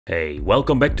Hey,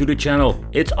 welcome back to the channel.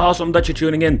 It's awesome that you're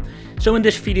tuning in. So in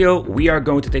this video we are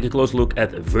going to take a close look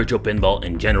at Virtual Pinball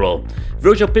in general.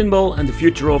 Virtual Pinball and the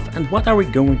future of, and what are we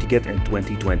going to get in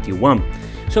 2021.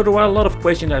 So there are a lot of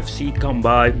questions I've seen come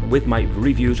by with my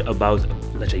reviews about,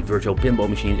 let's say, Virtual Pinball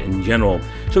machines in general.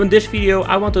 So in this video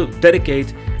I want to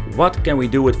dedicate what can we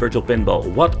do with Virtual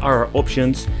Pinball, what are our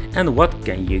options, and what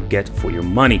can you get for your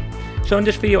money. So in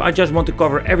this video I just want to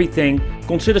cover everything.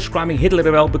 Consider subscribing, hit the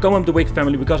little bell, become one of the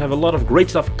Wickedfamily, because I have a lot of great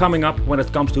stuff coming up when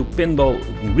it comes to pinball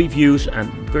reviews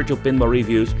and Virtual Pinball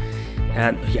reviews.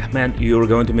 And yeah, man, you're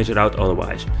going to miss it out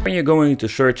otherwise. When you're going to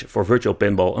search for Virtual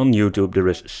Pinball on YouTube, there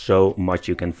is so much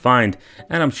you can find.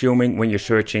 And I'm assuming when you're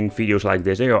searching videos like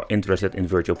this, they are interested in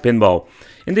Virtual Pinball.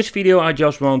 In this video, I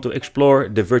just want to explore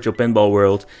the Virtual Pinball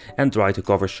world and try to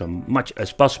cover so much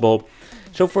as possible.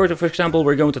 So for example,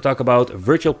 we're going to talk about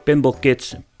Virtual Pinball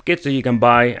kits. Kits that you can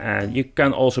buy, and you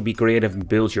can also be creative and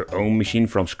build your own machine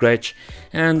from scratch.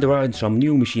 And there are some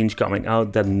new machines coming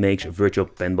out that makes Virtual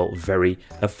Pinball very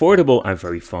affordable and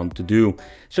very fun to do.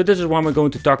 So this is what we're going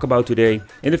to talk about today.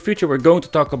 In the future we're going to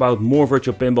talk about more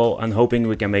Virtual Pinball and hoping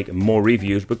we can make more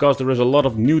reviews, because there is a lot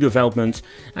of new developments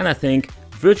and I think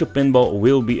Virtual Pinball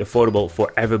will be affordable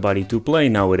for everybody to play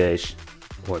nowadays.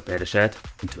 Or better said,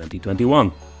 in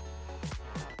 2021.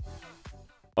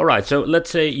 Alright, so let's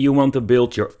say you want to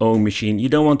build your own machine. You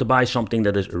don't want to buy something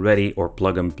that is ready or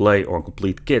plug and play or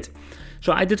complete kit.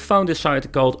 So I did found this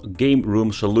site called Game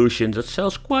Room Solutions that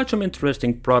sells quite some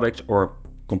interesting products or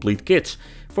complete kits.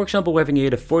 For example, we're having here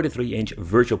the 43-inch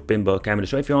Virtual Pinball cabinet.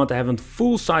 So if you want to have a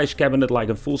full-size cabinet like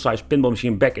a full-size pinball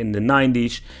machine back in the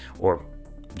 90s, or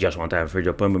just want to have a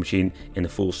Virtual Pinball machine in the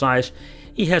full size,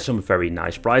 he has some very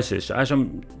nice prices. So as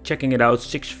I'm checking it out,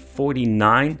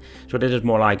 $649. So this is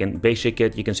more like a basic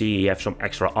kit. You can see you have some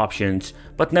extra options,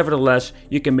 but nevertheless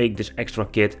you can make this extra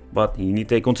kit. But you need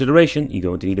to take consideration, you're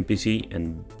going to need a PC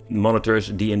and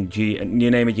monitors, DMG, and you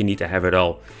name it, you need to have it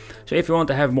all. So if you want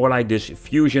to have more like this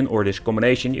fusion or this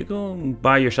combination, you can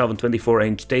buy yourself a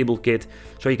 24-inch table kit,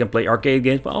 so you can play arcade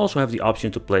games, but also have the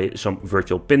option to play some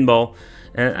Virtual Pinball.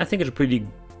 And I think it's a pretty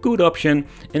good option.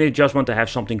 And if you just want to have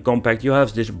something compact, you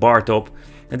have this bar top,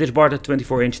 and this bar top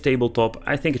 24-inch tabletop,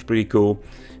 I think it's pretty cool.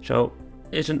 So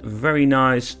it's a very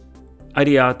nice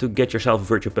idea to get yourself a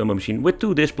Virtual Pinball machine with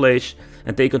two displays,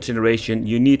 and take consideration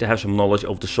you need to have some knowledge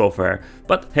of the software.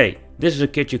 But hey, this is a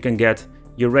kit you can get,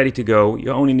 you're ready to go.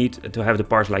 You only need to have the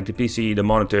parts like the PC, the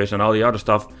monitors and all the other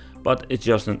stuff, but it's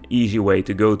just an easy way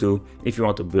to go to if you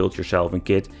want to build yourself a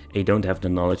kit and you don't have the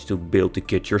knowledge to build the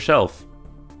kit yourself.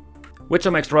 With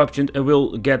some extra options it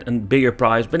will get a bigger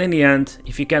price, but in the end,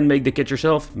 if you can make the kit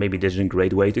yourself, maybe this is a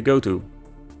great way to go to.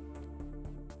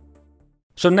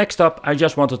 So next up, I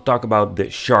just want to talk about the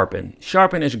Sharpin.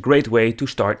 Sharpin is a great way to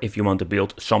start if you want to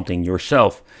build something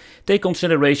yourself. Take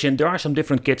consideration, there are some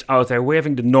different kits out there. We're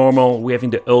having the normal, we're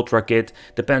having the ultra kit.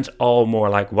 Depends all more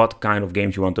like what kind of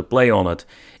games you want to play on it.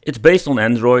 It's based on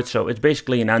Android, so it's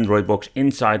basically an Android box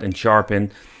inside a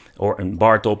Sharpin or a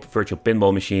bar top Virtual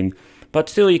Pinball machine. But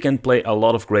still you can play a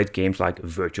lot of great games like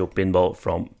Virtual Pinball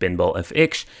from Pinball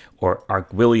FX or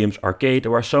Williams Arcade.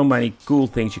 There are so many cool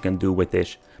things you can do with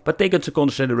this. But take into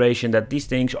consideration that these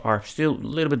things are still a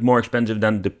little bit more expensive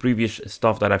than the previous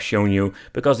stuff that I've shown you,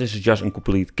 because this is just a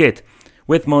complete kit.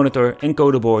 With monitor,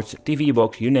 encoder boards, TV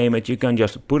box, you name it, you can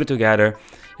just put it together.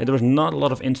 And there is not a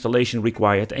lot of installation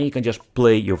required, and you can just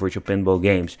play your Virtual Pinball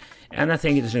games. And I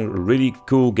think it is a really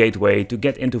cool gateway to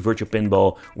get into Virtual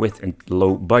Pinball with a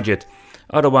low budget.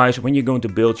 Otherwise, when you're going to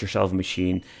build yourself a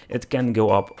machine, it can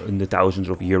go up in the thousands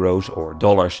of euros or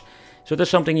dollars. So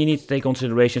that's something you need to take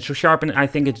consideration. So Sharpin, I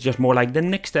think it's just more like the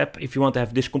next step if you want to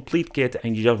have this complete kit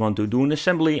and you just want to do an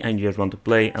assembly and you just want to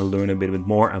play and learn a bit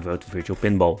more about Virtual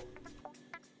Pinball.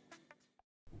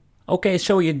 Okay,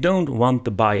 so you don't want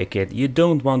to buy a kit, you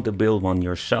don't want to build one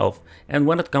yourself. And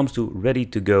when it comes to ready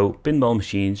to go pinball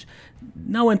machines,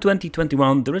 now in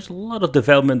 2021 there is a lot of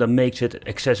development that makes it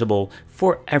accessible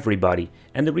for everybody.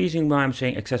 And the reason why I'm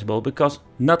saying accessible, because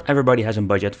not everybody has a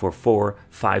budget for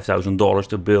 $4,000–5,000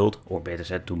 to build, or better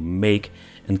said to make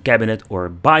a cabinet or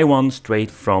buy one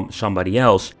straight from somebody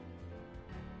else.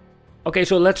 Okay,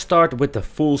 so let's start with the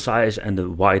full size and the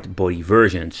wide body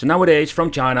versions. So nowadays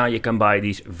from China you can buy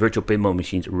these Virtual Pinball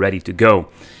machines ready to go.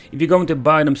 If you're going to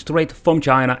buy them straight from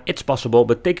China, it's possible,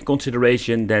 but take in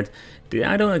consideration that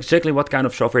I don't know exactly what kind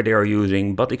of software they are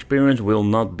using, but the experience will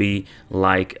not be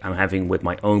like I'm having with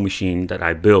my own machine that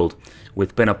I build.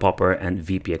 with Pin Popper and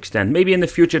VPX10. Maybe in the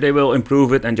future they will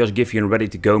improve it and just give you a ready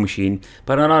to go machine.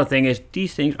 But another thing is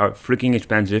these things are freaking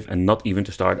expensive, and not even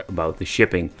to start about the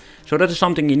shipping. So that is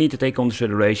something you need to take into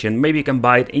consideration. Maybe you can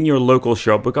buy it in your local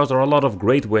shop, because there are a lot of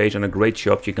great ways and a great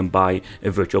shops you can buy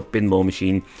a virtual pinball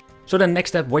machine. So the next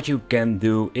step what you can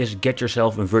do is get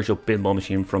yourself a virtual pinball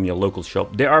machine from your local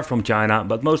shop. They are from China,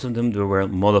 but most of them were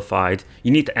modified.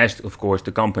 You need to ask, of course,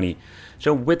 the company.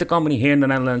 So with the company here in the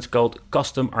Netherlands called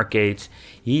Custom Arcades,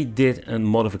 he did a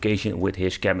modification with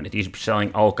his cabinet. He's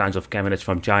selling all kinds of cabinets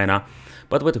from China.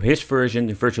 But with his version,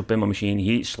 the virtual pinball machine,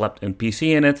 he slapped a PC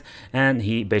in it, and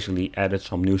he basically added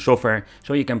some new software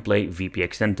so you can play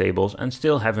VPX10 tables and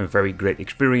still have a very great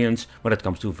experience when it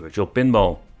comes to virtual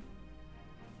pinball.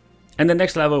 And the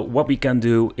next level, what we can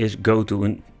do is go to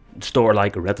a store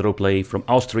like Retroplay from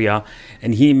Austria,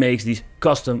 and he makes these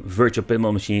custom virtual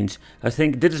pinball machines. I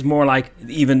think this is more like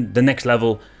even the next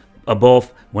level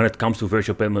above when it comes to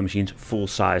virtual pinball machines full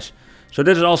size. So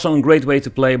this is also a great way to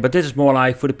play, but this is more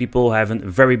like for the people who have a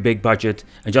very big budget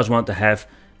and just want to have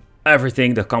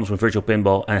everything that comes with virtual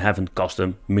pinball and have a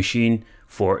custom machine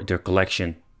for their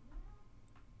collection.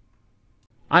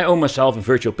 I own myself a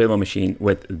virtual pinball machine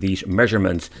with these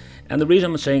measurements, and the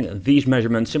reason I'm saying these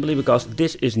measurements simply because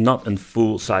this is not a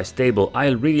full size table. I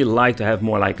really like to have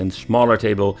more like a smaller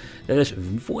table that is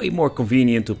way more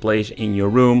convenient to place in your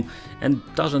room and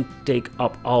doesn't take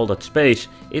up all that space.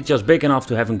 It's just big enough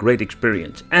to have a great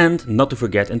experience. And not to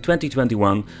forget, in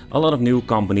 2021 a lot of new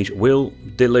companies will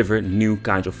deliver new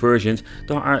kinds of versions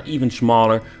that are even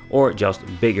smaller or just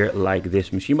bigger like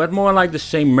this machine, but more like the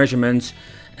same measurements.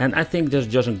 And I think this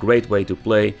is just a great way to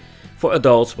play for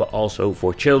adults, but also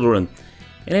for children.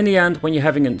 And in the end, when you're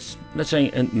having, let's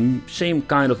say, same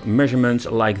kind of measurements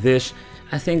like this,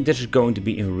 I think this is going to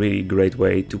be a really great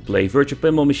way to play virtual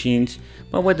pinball machines.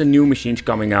 But with the new machines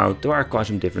coming out, there are quite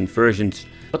some different versions.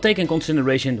 But take in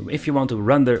consideration, if you want to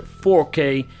render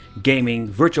 4K gaming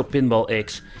virtual pinball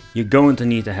X, you're going to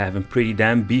need to have a pretty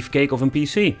damn beefcake of a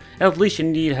PC. At least you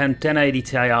need a 1080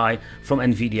 Ti from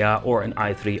Nvidia or an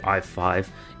i3, i5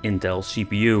 Intel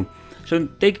CPU. So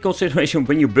take in consideration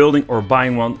when you're building or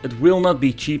buying one, it will not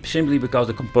be cheap simply because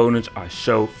the components are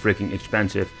so freaking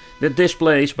expensive. The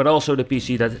displays, but also the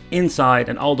PC that's inside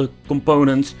and all the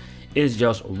components is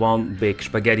just one big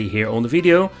spaghetti here on the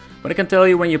video. But I can tell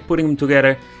you, when you're putting them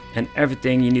together and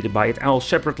everything, you need to buy it all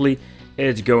separately,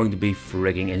 it's going to be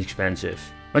freaking expensive.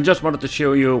 I just wanted to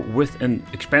show you with an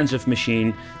expensive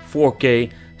machine,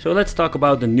 4K. So let's talk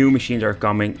about the new machines that are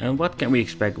coming and what can we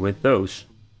expect with those.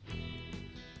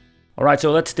 Alright,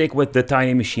 so let's stick with the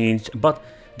tiny machines, but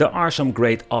there are some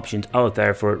great options out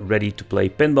there for ready to play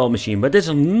pinball machine, but this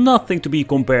is nothing to be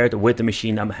compared with the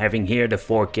machine I'm having here, the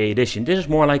 4K edition. This is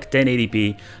more like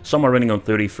 1080p, some are running on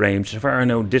 30 frames. As far as I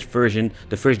know, this version,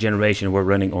 the first generation, were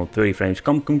running on 30 frames.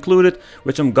 Come concluded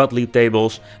with some godly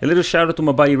tables. A little shout out to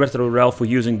my buddy Retro Ralph for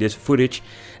using this footage.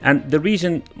 And the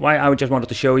reason why I just wanted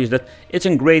to show you is that it's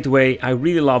a great way. I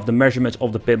really love the measurements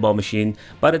of the pinball machine,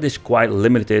 but it is quite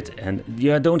limited and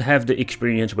you don't have the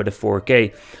experience with the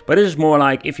 4K. But it is more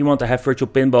like if you want to have virtual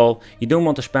pinball, you don't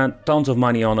want to spend tons of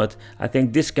money on it, I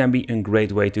think this can be a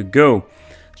great way to go.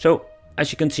 So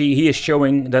as you can see, he is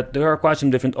showing that there are quite some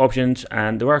different options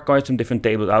and there are quite some different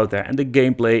tables out there, and the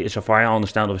gameplay is, so far I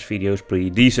understand of his videos,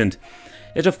 pretty decent.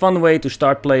 It's a fun way to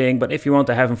start playing, but if you want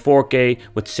to have a 4K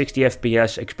with 60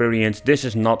 FPS experience, this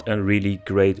is not a really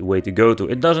great way to go to.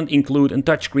 It doesn't include a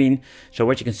touchscreen, so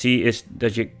what you can see is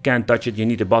that you can't touch it, you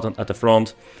need a button at the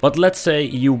front. But let's say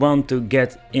you want to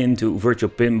get into virtual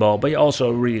pinball, but you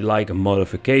also really like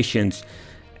modifications.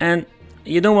 And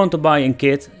you don't want to buy a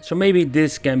kit, so maybe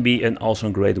this can be an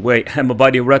awesome great way. And my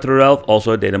buddy Retro Ralph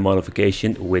also did a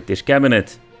modification with this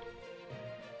cabinet.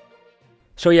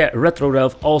 So yeah, Retro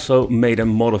Ralph also made a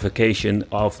modification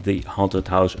of the Haunted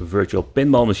House virtual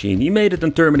pinball machine. He made it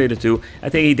in Terminator 2. I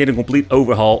think he did a complete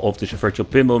overhaul of this virtual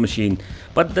pinball machine.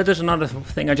 But that is another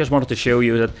thing I just wanted to show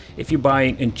you, that if you're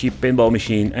buying a cheap pinball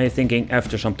machine and you're thinking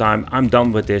after some time, I'm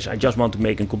done with this, I just want to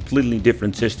make a completely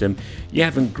different system, you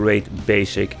have a great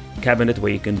basic cabinet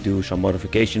where you can do some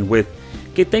modification with.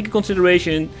 Okay, take in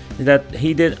consideration that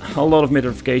he did a lot of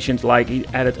modifications, like he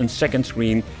added a second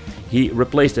screen. He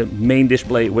replaced the main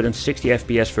display with a 60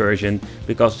 FPS version,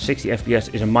 because 60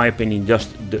 FPS is in my opinion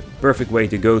just the perfect way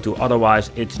to go to. Otherwise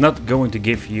it's not going to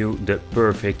give you the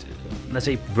perfect, let's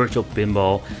say, virtual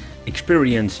pinball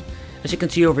experience. As you can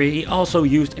see over here, he also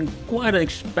used quite an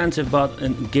expensive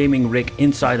gaming rig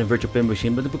inside a virtual pinball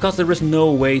machine, but because there is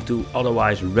no way to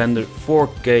otherwise render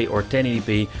 4K or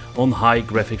 1080p on high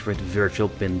graphics with Virtual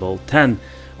Pinball 10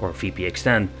 or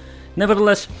VPX10.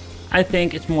 Nevertheless, I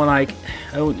think it's more like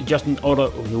just another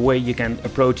way you can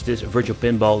approach this virtual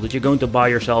pinball, that you're going to buy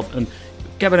yourself a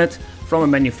cabinet from a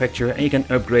manufacturer and you can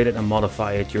upgrade it and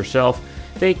modify it yourself.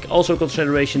 Take also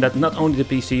consideration that not only the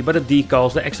PC but the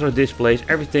decals, the extra displays,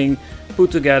 everything put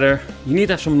together. You need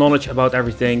to have some knowledge about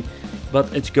everything,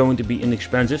 but it's going to be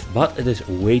inexpensive, but it is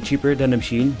way cheaper than the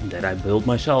machine that I built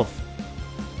myself.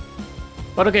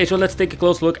 But okay, so let's take a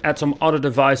close look at some other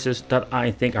devices that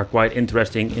I think are quite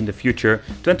interesting in the future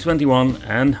 2021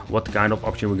 and what kind of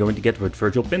option we're going to get with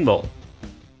Virtual Pinball.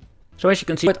 So as you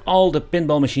can see, with all the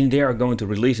pinball machines they are going to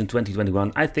release in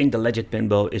 2021, I think the Legend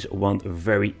Pinball is one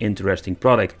very interesting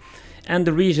product. And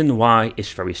the reason why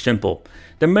is very simple.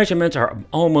 The measurements are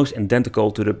almost identical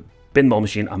to the pinball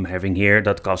machine I'm having here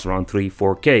that costs around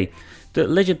 $3-4K. The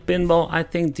Legend Pinball, I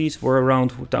think these were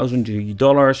around $1,000,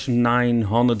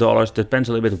 $900, depends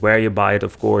a little bit where you buy it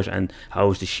of course and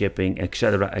how is the shipping,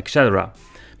 etc, etc.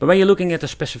 But when you're looking at the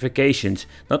specifications,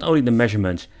 not only the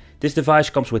measurements, this device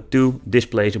comes with 2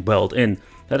 displays built in.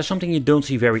 That is something you don't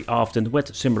see very often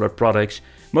with similar products.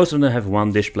 Most of them have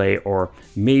 1 display or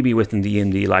maybe with an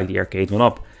DMD like the arcade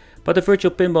 1-up. But the Virtual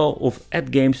Pinball of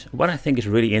Atgames, what I think is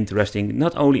really interesting,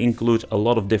 not only includes a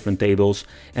lot of different tables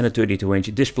and a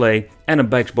 32-inch display and a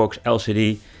backbox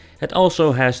LCD, it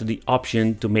also has the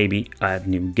option to maybe add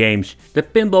new games. The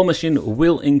pinball machine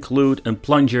will include a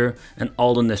plunger and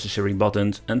all the necessary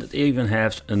buttons, and it even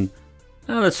has an,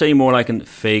 let's say more like a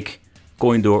fake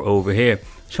coin door over here.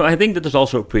 So I think that is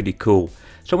also pretty cool.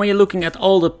 So when you're looking at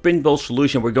all the pinball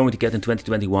solution we're going to get in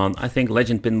 2021, I think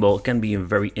Legend Pinball can be a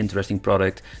very interesting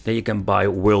product that you can buy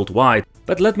worldwide.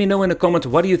 But let me know in the comments,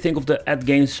 what do you think of the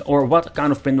Atgames, or what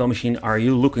kind of pinball machine are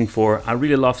you looking for? I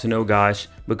really love to know, guys,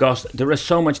 because there is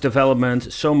so much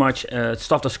development, so much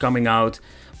stuff that's coming out,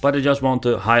 but I just want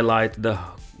to highlight the,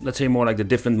 let's say more like the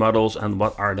different models and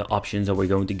what are the options that we're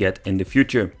going to get in the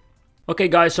future. Okay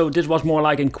guys, so this was more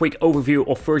like a quick overview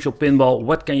of Virtual Pinball.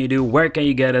 What can you do, where can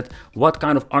you get it, what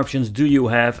kind of options do you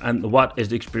have, and what is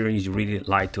the experience you really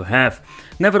like to have.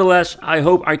 Nevertheless, I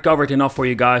hope I covered enough for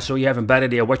you guys so you have a better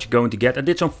idea what you're going to get. I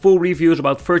did some full reviews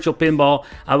about Virtual Pinball.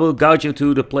 I will guide you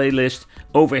to the playlist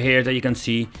over here that you can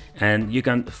see, and you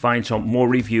can find some more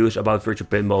reviews about Virtual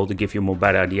Pinball to give you more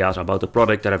better ideas about the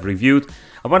product that I've reviewed.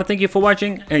 I want to thank you for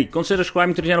watching. Hey, consider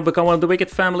subscribing to the channel, become one of the Wicked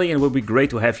family, and it will be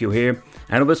great to have you here.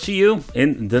 And I will see you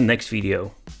in the next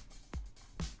video.